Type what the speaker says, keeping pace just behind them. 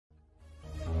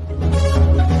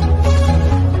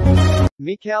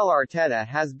Mikel Arteta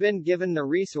has been given the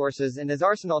resources and his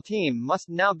Arsenal team must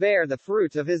now bear the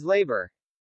fruits of his labor.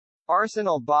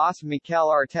 Arsenal boss Mikel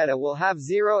Arteta will have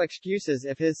zero excuses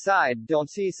if his side don't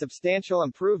see substantial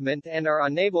improvement and are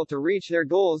unable to reach their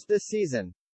goals this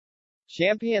season.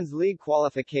 Champions League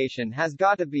qualification has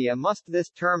got to be a must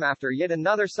this term after yet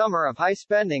another summer of high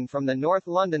spending from the North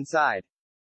London side.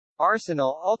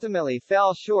 Arsenal ultimately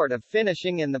fell short of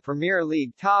finishing in the Premier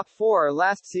League top 4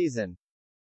 last season.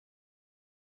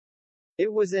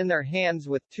 It was in their hands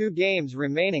with 2 games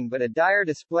remaining, but a dire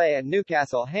display at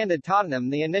Newcastle handed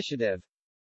Tottenham the initiative.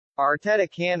 Arteta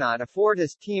cannot afford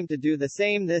his team to do the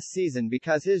same this season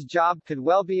because his job could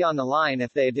well be on the line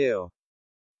if they do.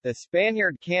 The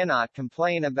Spaniard cannot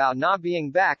complain about not being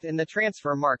backed in the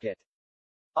transfer market.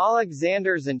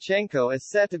 Alexander Zinchenko is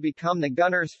set to become the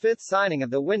Gunners' 5th signing of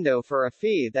the window for a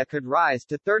fee that could rise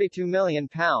to £32 million.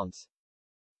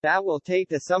 That will take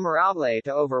the summer outlay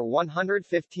to over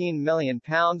 £115 million,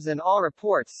 and all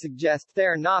reports suggest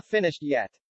they're not finished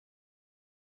yet.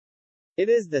 It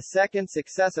is the second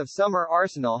successive summer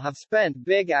Arsenal have spent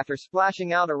big after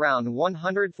splashing out around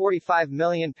 £145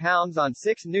 million on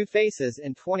 6 new faces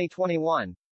in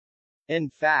 2021. In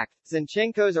fact,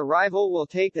 Zinchenko's arrival will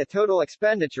take the total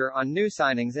expenditure on new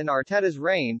signings in Arteta's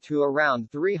reign to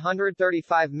around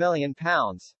 £335 million.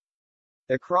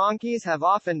 The Kroenkes have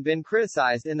often been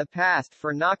criticized in the past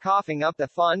for not coughing up the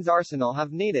funds Arsenal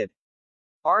have needed.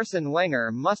 Arsene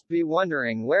Wenger must be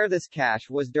wondering where this cash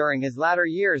was during his latter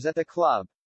years at the club.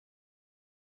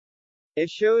 It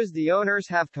shows the owners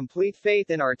have complete faith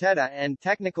in Arteta and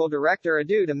technical director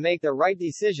Edu to make the right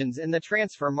decisions in the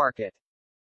transfer market.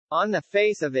 On the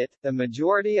face of it, the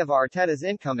majority of Arteta's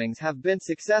incomings have been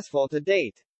successful to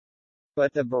date.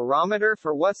 But the barometer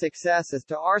for what success is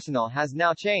to Arsenal has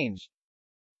now changed.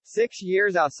 6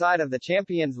 years outside of the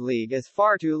Champions League is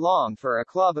far too long for a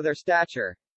club of their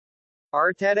stature.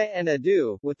 Arteta and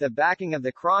Edu, with the backing of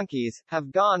the Kroenkes,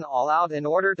 have gone all out in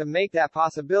order to make that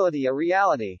possibility a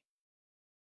reality.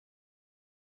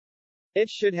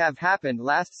 It should have happened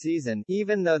last season,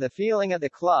 even though the feeling at the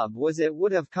club was it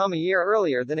would have come a year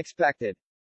earlier than expected.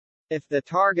 If the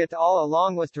target all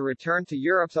along was to return to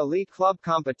Europe's elite club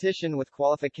competition with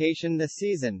qualification this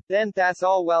season, then that's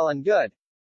all well and good.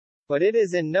 But it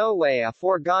is in no way a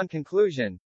foregone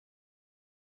conclusion.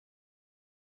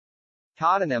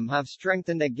 Tottenham have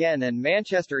strengthened again and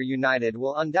Manchester United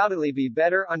will undoubtedly be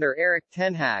better under Erik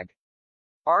ten Hag.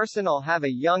 Arsenal have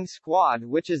a young squad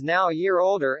which is now a year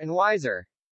older and wiser.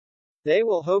 They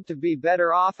will hope to be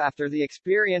better off after the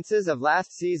experiences of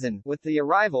last season, with the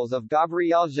arrivals of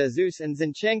Gabriel Jesus and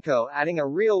Zinchenko adding a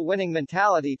real winning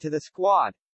mentality to the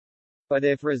squad. But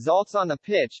if results on the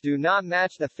pitch do not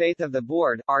match the faith of the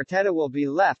board, Arteta will be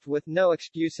left with no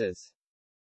excuses.